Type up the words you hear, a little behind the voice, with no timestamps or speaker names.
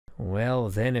Well,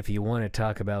 then, if you want to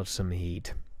talk about some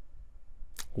heat,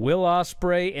 Will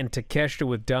Ospreay and Takeshita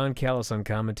with Don Callis on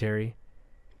commentary.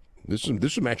 This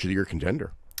is a match of the year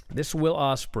contender. This Will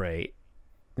Ospreay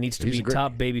needs to be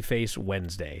top babyface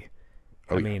Wednesday.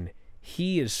 I mean,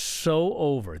 he is so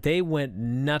over. They went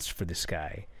nuts for this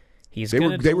guy. He's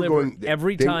going to deliver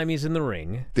every time he's in the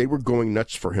ring. They were going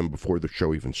nuts for him before the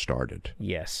show even started.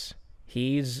 Yes.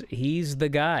 He's the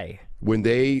guy. When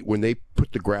they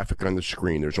put the graphic on the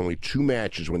screen, there's only 2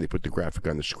 matches when they put the graphic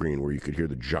on the screen where you could hear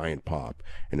the giant pop,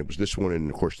 and it was this one and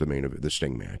of course the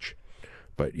Sting match.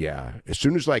 But yeah, as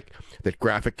soon as like that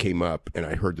graphic came up and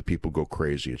I heard the people go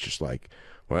crazy, it's just like,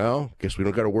 well, guess we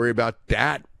don't got to worry about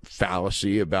that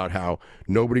fallacy about how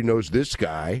nobody knows this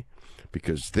guy,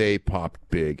 because they popped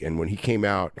big. And when he came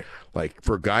out, like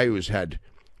for a guy who has had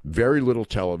very little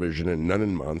television and none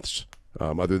in months,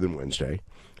 other than Wednesday,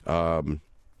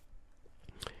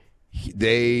 he's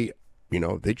a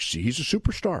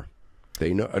superstar.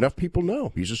 They know, enough people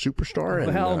know he's a superstar.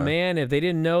 Well, man, if they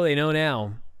didn't know, they know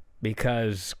now,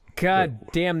 because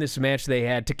god damn, this match they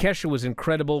had. Takeshita was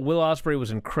incredible. Will Ospreay was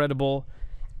incredible.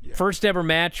 Yeah. First ever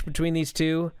match between these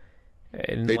two.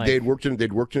 And they'd worked in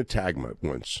a tag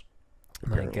once.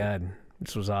 My God,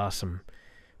 this was awesome.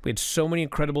 We had so many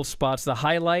incredible spots. The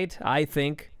highlight, I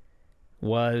think,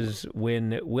 was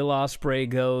when Will Ospreay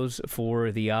goes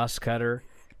for the Os Cutter,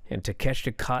 and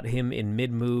Takeshita caught him in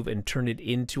mid-move and turned it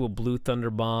into a Blue Thunder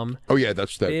Bomb. Oh yeah,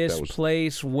 this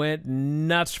place went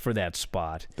nuts for that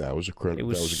spot. That was incredible. It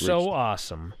was so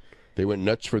awesome. They went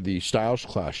nuts for the Styles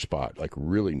Clash spot, like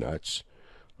really nuts.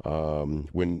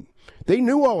 When they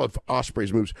knew all of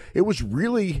Ospreay's moves, it was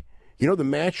really, the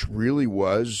match really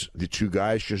was the 2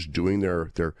 guys just doing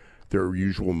their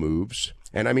usual moves.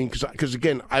 And I mean, because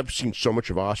again, I've seen so much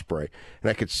of Ospreay, and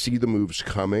I could see the moves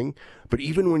coming. But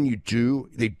even when they do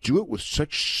it with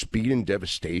such speed and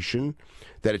devastation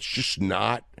that it's just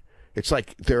not. It's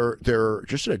like they're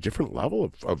just at a different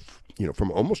level of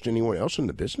from almost anyone else in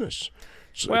the business.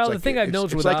 So well, the thing I've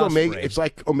noticed with Ospreay, it's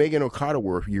like Omega and Okada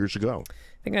were years ago.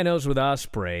 The thing I noticed with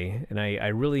Ospreay, and I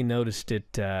really noticed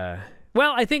it. Well,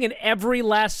 I think in every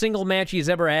last single match he's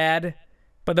ever had.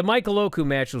 But the Michael Oku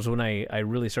match was when I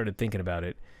really started thinking about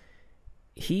it.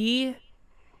 He's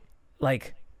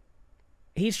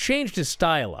changed his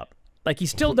style up. Like he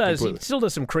still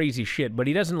does some crazy shit, but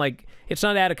he doesn't it's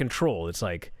not out of control. It's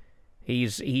like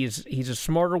he's a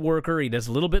smarter worker, he does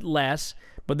a little bit less.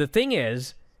 But the thing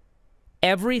is,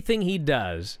 everything he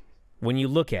does, when you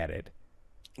look at it,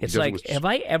 it's like, have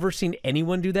I ever seen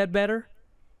anyone do that better?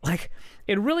 Like,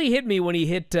 it really hit me when he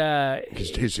hit...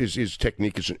 his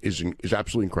technique is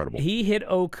absolutely incredible. He hit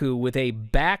Oku with a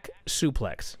back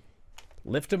suplex.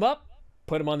 Lift him up,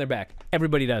 put him on their back.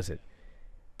 Everybody does it.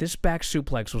 This back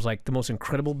suplex was like the most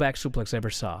incredible back suplex I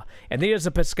ever saw. And then he does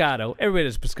a pescado. Everybody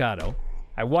does pescado.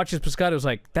 I watched his pescado. I was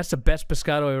like, that's the best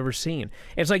pescado I've ever seen.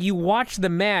 It's like you watch the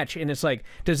match, and it's like,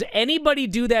 does anybody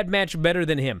do that match better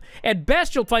than him? At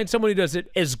best, you'll find someone who does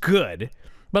it as good.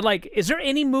 But, is there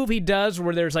any move he does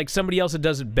where there's, somebody else that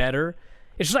does it better?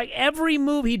 It's just like every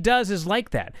move he does is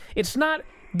like that. It's not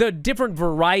the different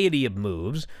variety of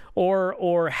moves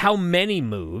or how many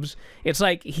moves. It's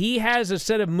like he has a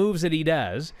set of moves that he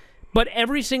does, but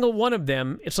every single one of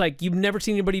them, it's like you've never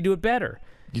seen anybody do it better.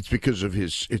 It's because of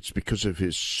his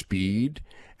speed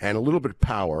and a little bit of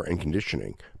power and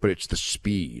conditioning, but it's the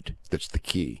speed that's the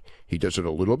key. He does it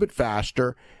a little bit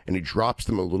faster, and he drops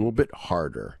them a little bit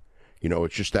harder.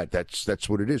 It's just that's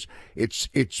what it is.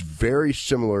 It's very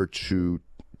similar to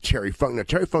Terry Funk. Now,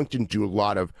 Terry Funk didn't do a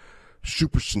lot of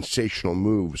super sensational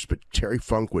moves, but Terry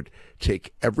Funk would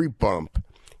take every bump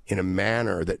in a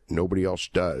manner that nobody else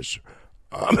does.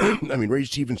 I mean, Ray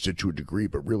Stevens did to a degree,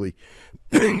 but really,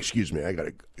 excuse me, I got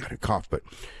a cough. But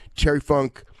Terry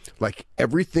Funk,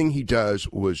 everything he does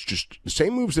was just the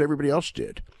same moves that everybody else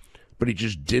did, but he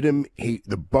just did them.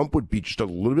 The bump would be just a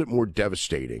little bit more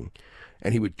devastating.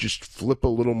 And he would just flip a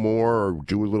little more or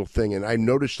do a little thing. And I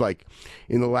noticed,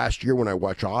 in the last year when I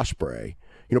watched Ospreay,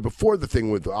 before the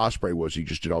thing with Ospreay was he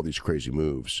just did all these crazy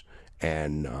moves.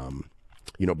 And,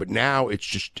 but now it's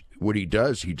just what he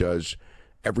does. He does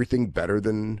everything better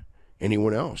than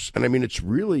anyone else. And, I mean, it's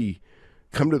really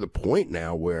come to the point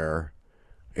now where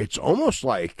it's almost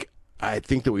like I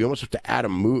think that we almost have to add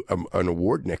an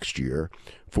award next year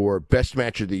for Best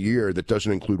Match of the Year that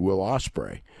doesn't include Will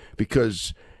Ospreay.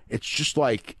 Because... it's just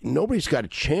like nobody's got a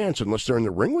chance unless they're in the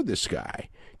ring with this guy,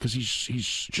 because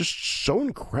he's just so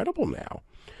incredible now.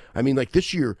 I mean,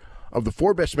 this year, of the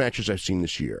 4 best matches I've seen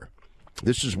this year,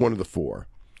 this is one of the 4.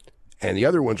 And the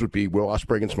other ones would be Will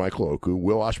Ospreay against Michael Oku,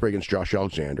 Will Ospreay against Josh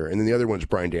Alexander, and then the other one's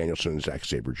Bryan Danielson and Zack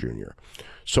Sabre Jr.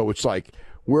 So it's like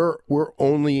we're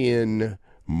only in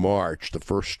March, the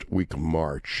first week of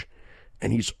March,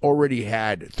 and he's already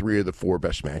had 3 of the 4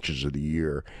 best matches of the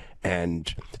year.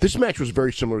 And this match was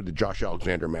very similar to the Josh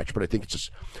Alexander match, but I think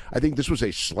this was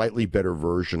a slightly better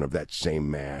version of that same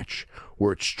match,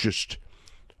 where it's just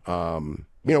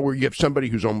where you have somebody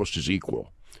who's almost as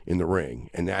equal in the ring,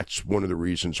 and that's one of the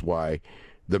reasons why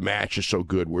the match is so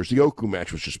good. Whereas the Oku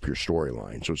match was just pure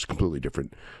storyline, so it's a completely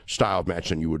different style of match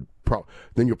than you'll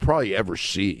probably ever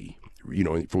see,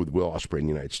 for Will Ospreay in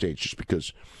the United States, just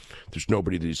because there's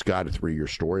nobody that he's got a 3-year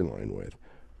storyline with.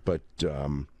 But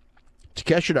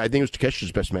Takeshita, I think it was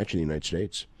Takeshita's best match in the United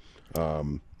States.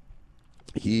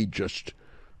 He just,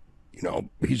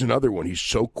 he's another one. He's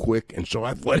so quick and so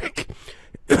athletic.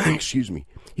 Excuse me.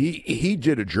 He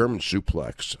did a German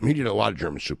suplex. I mean, he did a lot of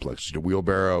German suplexes. He did a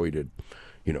wheelbarrow. He did,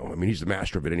 he's the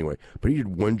master of it anyway. But he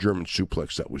did one German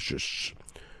suplex that was just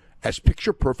as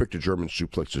picture perfect a German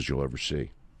suplex as you'll ever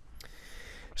see.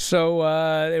 So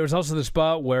there was also the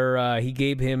spot where he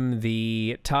gave him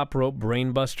the top rope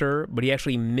brainbuster, but he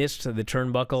actually missed the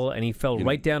turnbuckle, and he fell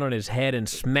right down on his head and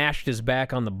smashed his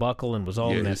back on the buckle and was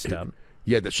all messed up.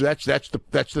 Yeah, so that's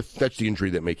the injury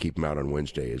that may keep him out on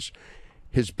Wednesday. Is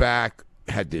his back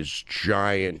had this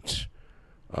giant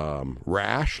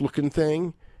rash-looking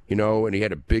thing, and he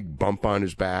had a big bump on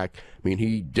his back. I mean,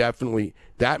 he definitely,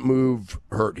 that move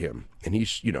hurt him, and he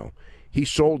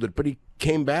sold it, but he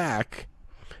came back.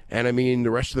 And, I mean,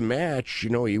 the rest of the match,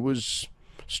 he was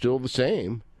still the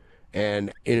same.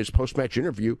 And in his post-match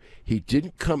interview, he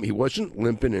wasn't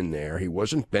limping in there. He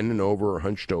wasn't bending over or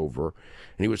hunched over.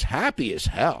 And he was happy as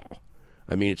hell.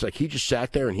 I mean, it's like he just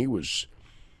sat there and he was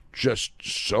just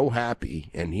so happy.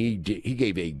 And he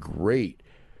gave a great,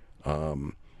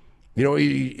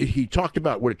 he talked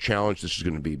about what a challenge this is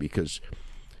going to be because,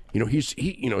 he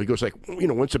goes like,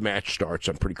 once a match starts,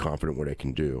 I'm pretty confident what I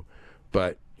can do.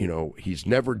 But, he's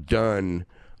never done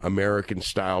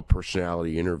American-style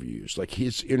personality interviews. Like,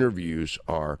 his interviews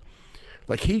are,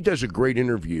 like, he does a great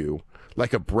interview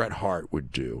like a Bret Hart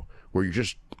would do, where you're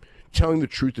just telling the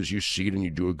truth as you see it and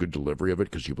you do a good delivery of it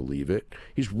because you believe it.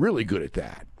 He's really good at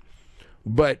that.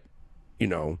 But,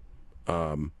 one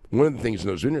of the things in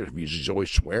those interviews, he's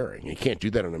always swearing. He can't do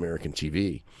that on American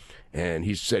TV. And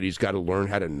he said he's got to learn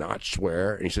how to not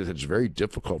swear. And he says it's very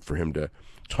difficult for him to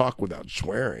talk without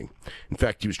swearing. In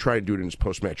fact, he was trying to do it in his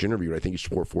post-match interview, and I think he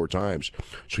swore 4 times.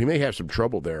 So he may have some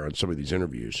trouble there on some of these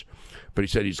interviews. But he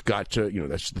said he's got to,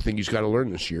 that's the thing he's got to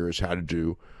learn this year is how to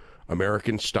do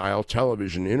American-style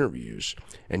television interviews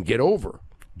and get over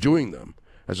doing them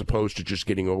as opposed to just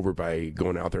getting over by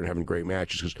going out there and having great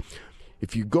matches. Because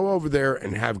if you go over there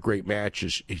and have great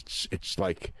matches, it's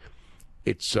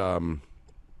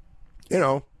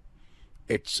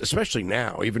especially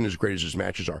now, even as great as his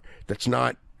matches are,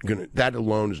 that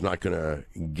alone is not gonna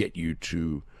get you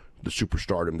to the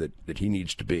superstardom that he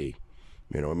needs to be.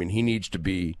 He needs to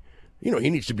be,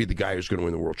 the guy who's going to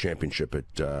win the world championship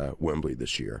at Wembley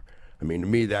this year. I mean, to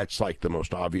me, that's like the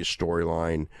most obvious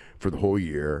storyline for the whole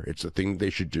year. It's the thing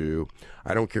they should do.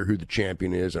 I don't care who the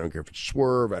champion is. I don't care if it's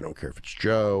Swerve. I don't care if it's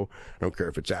Joe. I don't care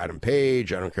if it's Adam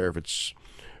Page. I don't care if it's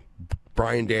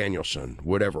Bryan Danielson,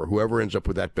 whatever. Whoever ends up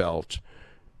with that belt,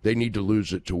 they need to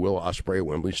lose it to Will Ospreay at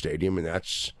Wembley Stadium, and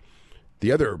that's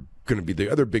going to be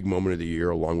the other big moment of the year,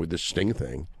 along with this Sting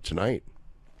thing tonight.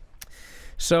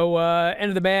 So, end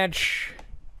of the match.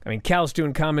 I mean, Cal's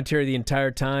doing commentary the entire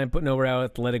time, putting over how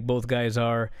athletic both guys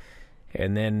are.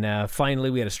 And then finally,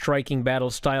 we had a striking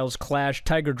battle, Styles clash,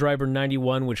 Tiger Driver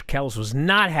 91, which Callis was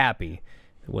not happy.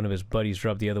 One of his buddies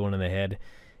dropped the other one in the head.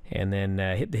 And then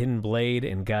hit the hidden blade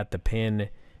and got the pin.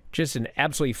 Just an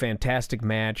absolutely fantastic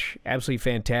match. Absolutely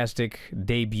fantastic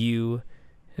debut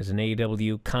as an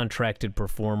AEW contracted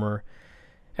performer.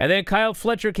 And then Kyle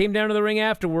Fletcher came down to the ring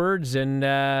afterwards, and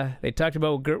they talked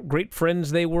about what great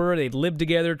friends they were. They'd lived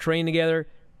together, trained together,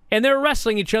 and they're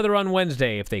wrestling each other on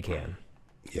Wednesday if they can.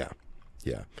 Yeah.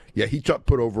 He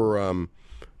put over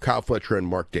Kyle Fletcher and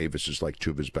Mark Davis as like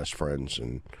 2 of his best friends,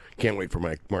 and can't wait for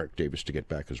Mark Davis to get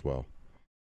back as well.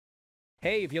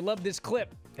 Hey, if you love this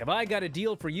clip, have I got a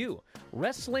deal for you?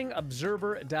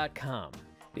 WrestlingObserver.com. Do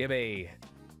you have a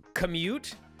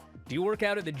commute? Do you work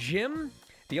out at the gym?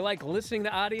 Do you like listening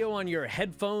to audio on your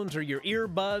headphones or your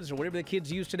earbuds or whatever the kids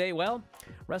use today? Well,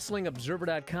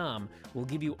 WrestlingObserver.com will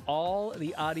give you all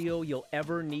the audio you'll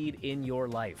ever need in your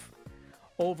life.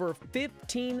 Over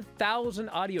 15,000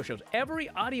 audio shows. Every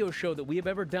audio show that we have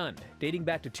ever done, dating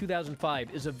back to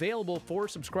 2005, is available for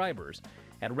subscribers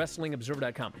at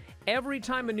WrestlingObserver.com. Every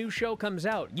time a new show comes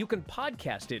out, you can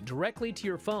podcast it directly to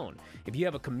your phone. If you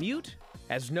have a commute,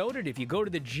 As noted, if you go to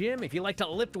the gym, if you like to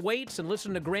lift weights and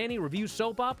listen to Granny review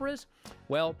soap operas,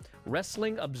 well,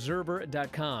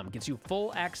 WrestlingObserver.com gets you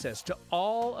full access to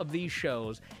all of these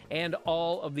shows and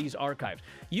all of these archives.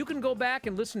 You can go back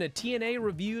and listen to TNA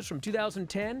reviews from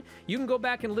 2010. You can go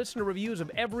back and listen to reviews of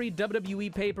every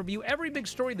WWE pay-per-view, every big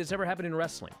story that's ever happened in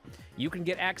wrestling. You can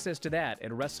get access to that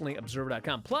at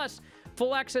WrestlingObserver.com. Plus,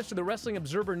 full access to the Wrestling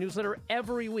Observer newsletter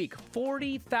every week.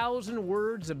 40,000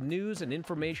 words of news and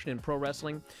information in pro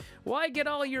wrestling. Why get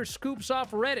all your scoops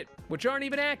off Reddit, which aren't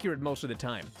even accurate most of the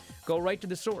time? Go right to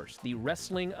the source, the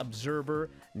Wrestling Observer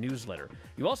newsletter.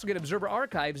 You also get Observer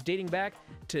archives dating back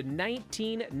to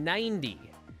 1990.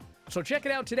 So check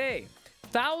it out today.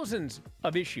 Thousands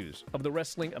of issues of the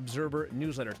Wrestling Observer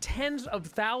newsletter, tens of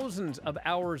thousands of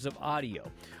hours of audio,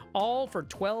 all for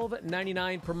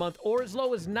 $12.99 per month or as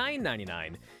low as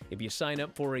 $9.99 if you sign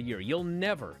up for a year. You'll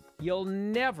never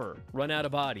run out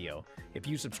of audio if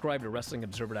you subscribe to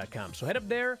WrestlingObserver.com. So head up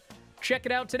there, check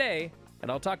it out today, and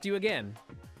I'll talk to you again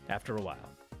after a while.